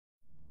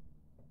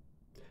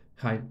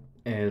Hi,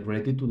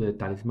 related to the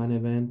talisman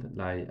event,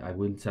 like I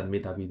will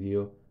submit a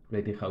video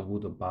relating how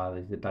good or bad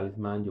is the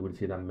talisman. You will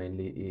see that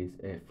mainly is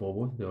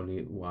Phobos, the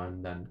only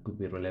one that could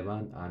be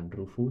relevant, and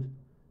Rufus,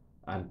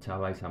 and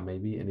Chava is a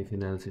maybe.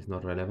 Anything else is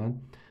not relevant.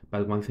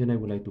 But one thing I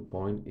would like to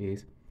point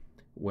is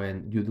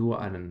when you do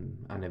an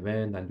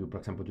event and you, for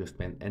example, you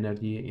spend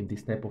energy in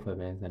this type of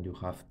events, and you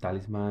have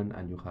talisman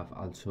and you have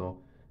also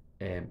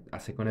a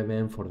second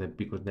event for the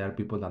because there are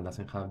people that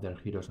doesn't have their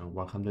heroes on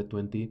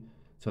 120,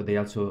 so they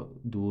also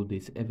do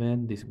this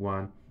event. This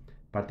one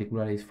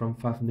particularly is from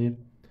Fafnir.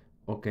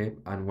 Okay,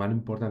 and one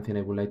important thing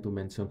I would like to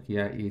mention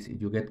here is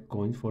you get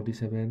coins for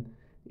this event.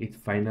 It's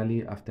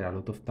finally after a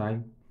lot of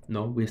time.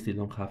 No, we still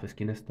don't have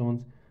skin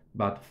stones,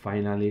 but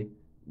finally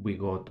we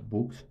got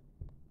books.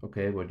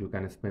 Okay, where you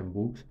can spend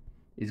books.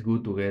 It's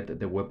good to get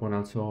the weapon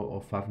also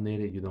of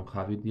Fafnir if you don't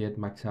have it yet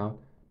maxed out.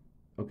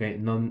 Okay,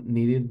 not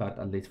needed, but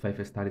at least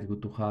 5 star is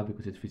good to have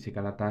because it's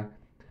physical attack.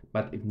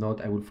 But if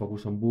not, I will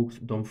focus on books.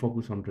 Don't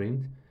focus on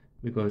rings,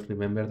 because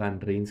remember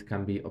that rings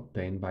can be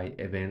obtained by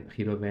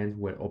hero events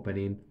where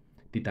opening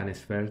Titan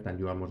spheres that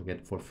you almost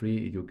get for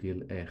free if you kill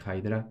a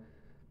Hydra.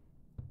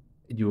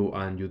 You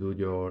do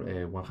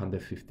your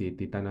 150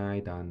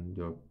 Titanite, and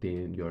your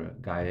team, your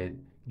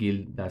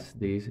guild does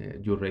this.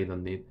 You raid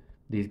on it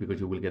this because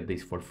you will get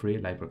this for free.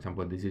 Like for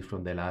example, this is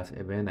from the last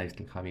event. I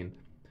still having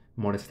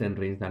more extend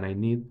rings than I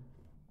need.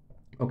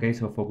 Okay,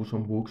 so focus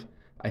on books.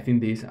 I think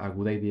this is a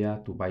good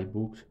idea to buy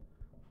books.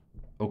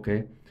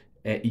 Okay,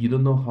 you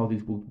don't know how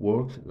this book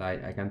works.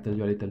 Like I can tell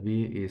you a little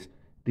bit. Is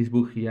this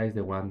book here is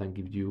the one that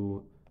gives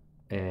you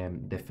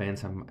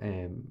defense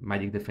and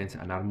magic defense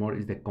and armor.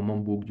 Is the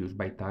common book used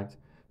by tanks.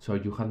 So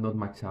you have not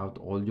maxed out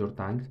all your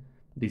tanks.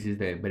 This is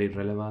the very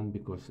relevant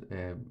because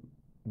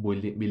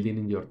building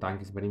in your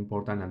tank is very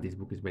important, and this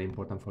book is very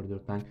important for your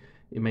tank.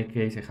 In my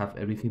case, I have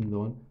everything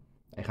done.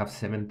 I have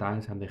 7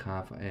 tanks, and they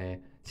have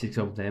 6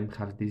 of them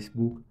have this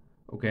book.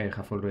 Okay, I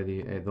have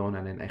already done,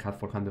 and then I have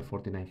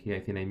 449 here. I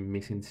think I'm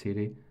missing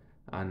City,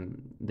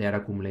 and they are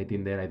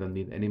accumulating there. I don't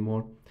need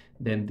anymore.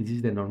 Then this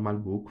is the normal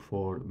book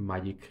for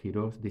magic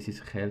heroes. This is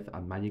health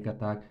and magic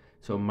attack.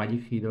 So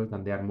magic heroes,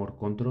 and they are more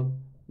control.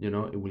 It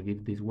will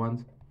give these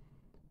ones.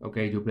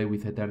 Okay, you play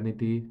with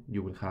Eternity,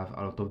 you will have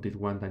a lot of these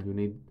ones that you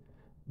need.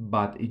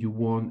 But if you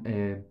want,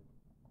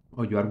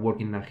 or you are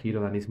working a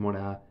hero that is more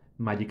a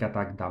magic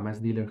attack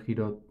damage dealer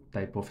hero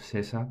type of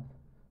Sesa,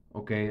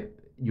 okay,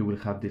 you will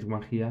have this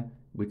one here,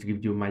 which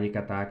gives you magic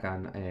attack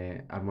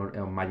and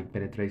armor magic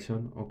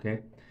penetration.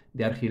 Okay,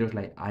 there are heroes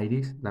like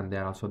Iris, and they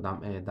are also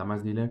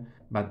damage dealer,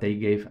 but they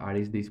gave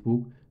Iris this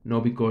book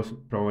not because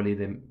probably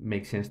they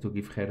make sense to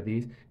give her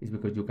this, is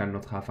because you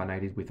cannot have an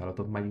Iris with a lot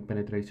of magic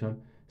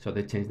penetration, so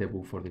they changed the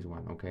book for this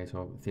one. Okay,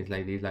 so things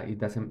like this, like it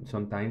doesn't,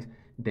 sometimes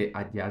they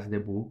adjust the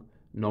book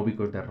not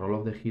because the role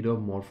of the hero,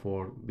 more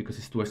for because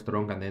it's too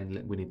strong and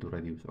then we need to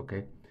reduce.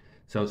 Okay,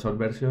 so short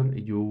version,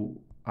 you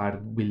are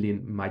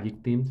building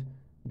magic teams.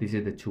 This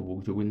is the 2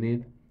 books you will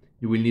need.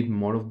 You will need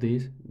more of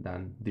this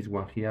than this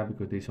one here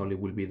because this only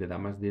will be the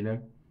damage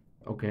dealer.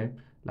 Okay,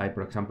 like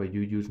for example,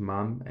 you use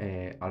Mam,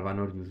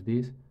 Alvanor use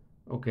this.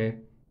 Okay,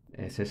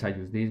 Sesa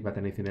use this, but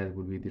anything else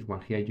will be this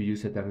one here. You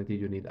use Eternity,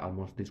 you need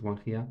almost this one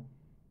here.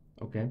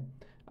 Okay,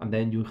 and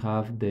then you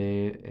have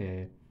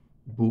the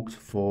books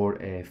for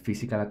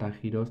physical attack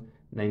heroes.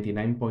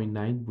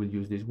 99.9 will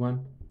use this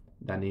one,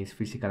 that is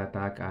physical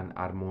attack and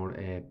armor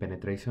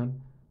penetration.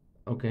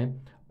 Okay,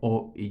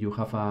 or if you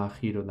have a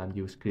hero that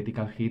use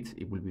critical hits,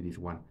 it will be this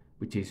one,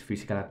 which is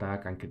physical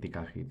attack and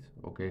critical hits.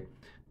 Okay,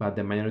 but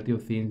the majority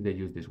of things they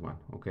use this one.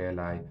 Okay,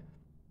 like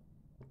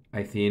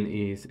I think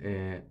is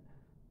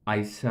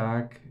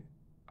Isaac,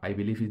 I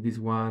believe is this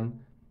one.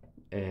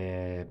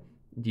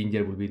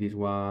 Ginger will be this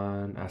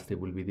one, Aste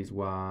will be this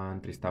one,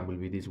 Tristan will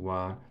be this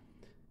one.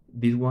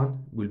 This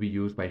one will be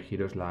used by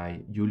heroes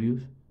like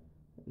Julius,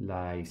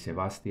 like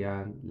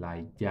Sebastian,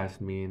 like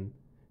Jasmine,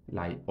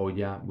 like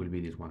Oya will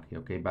be this one here.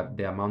 Okay, but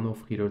the amount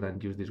of heroes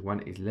that use this one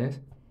is less.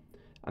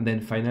 And then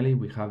finally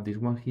we have this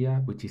one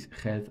here, which is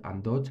health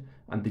and dodge,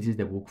 and this is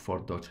the book for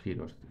dodge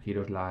heroes.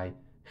 Heroes like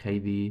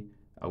Heidi,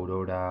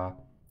 Aurora,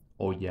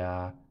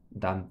 Oya,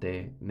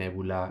 Dante,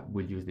 Nebula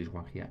will use this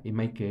one here. In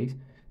my case,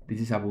 this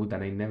is a book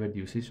that I never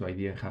use it, so I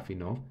didn't have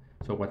enough.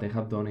 So what I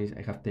have done is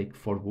I have taken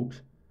 4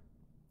 books.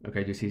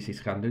 Okay, you see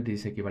 600, this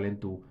is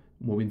equivalent to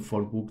moving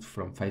 4 books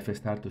from 5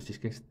 star to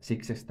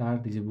 6 star.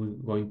 This is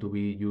going to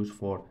be used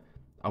for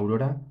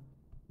Aurora,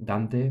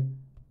 Dante,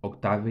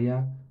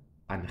 Octavia,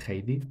 and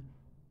Heidi.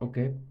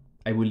 Okay,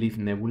 I will leave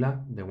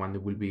Nebula, the one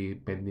that will be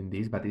pending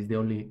this, but it's the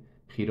only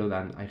hero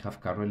that I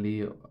have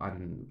currently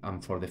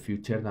and for the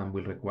future that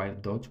will require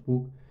dodge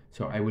book.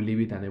 So I will leave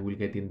it, and I will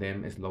get in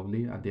them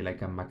slowly until I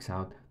can max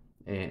out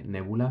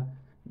Nebula.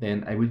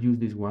 Then I will use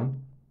this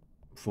one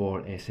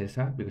for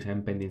Sesa because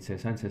I'm pending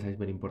Sesa, and Sesa is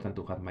very important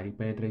to have magic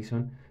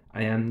penetration.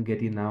 I am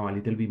getting now a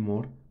little bit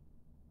more.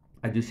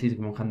 I just see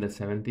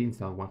 170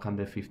 instead of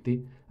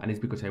 150, and it's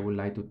because I would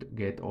like to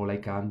get all I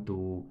can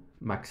to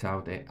max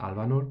out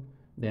Alvanor.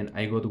 Then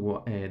I got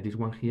this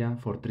one here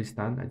for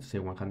Tristan, I just say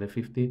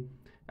 150.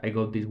 I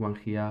got this one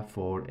here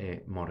for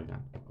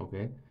Morgan.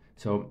 Okay,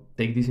 so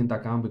take this into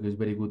account because it's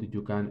very good if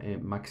you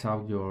can max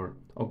out your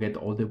or get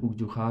all the books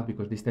you have,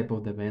 because this type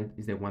of event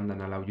is the one that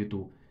allows you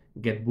to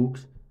get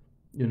books.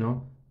 You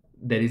know,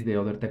 there is the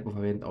other type of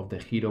event of the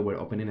hero where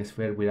opening a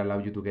sphere will allow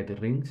you to get the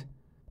rings,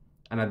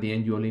 and at the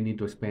end you only need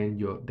to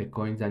spend the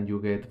coins that you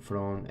get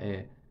from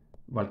a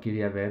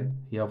Valkyria event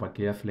here,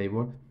 Valkyria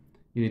flavor.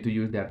 You need to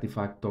use the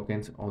artifact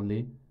tokens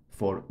only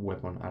for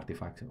weapon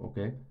artifacts.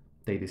 Okay,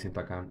 take this into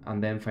account.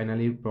 And then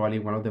finally, probably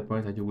one of the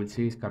points that you will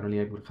see is currently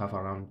I will have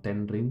around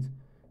 10 rings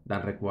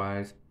that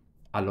requires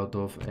a lot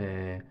of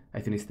I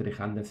think it's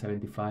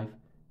 375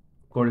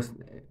 cores,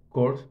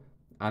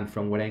 and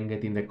from where I'm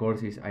getting the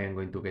cores is I am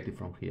going to get it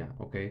from here.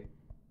 Okay,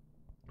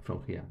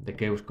 from here the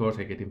chaos cores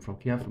I get it from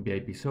here, from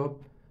VIP shop.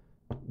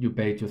 You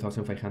pay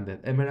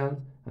 2,500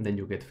 emeralds and then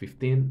you get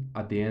 15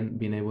 at the end,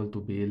 being able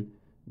to build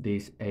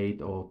these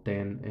 8 or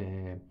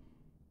 10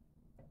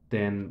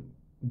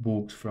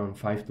 books from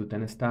 5 to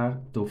 10 star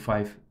to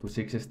 5 to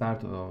 6 star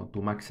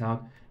to max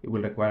out. It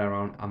will require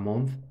around a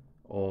month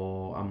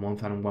or a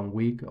month and 1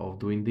 week of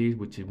doing this,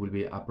 which will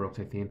be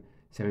approximately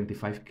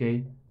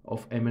 75k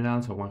of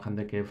emeralds or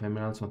 100k of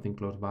emeralds, something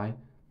close by.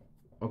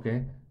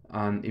 Okay,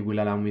 and it will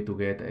allow me to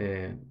get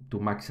to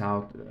max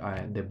out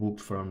the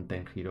books from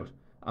 10 heroes.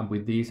 And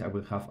with this I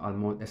will have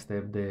almost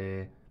step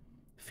the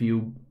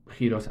few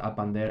heroes up,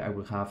 and there I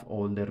will have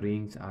all the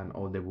rings and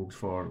all the books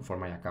for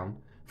my account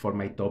for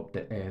my top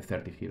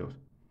 30 heroes.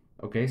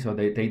 Okay, so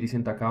they take this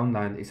into account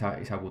and it's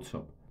a good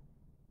shop.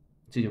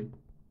 See you.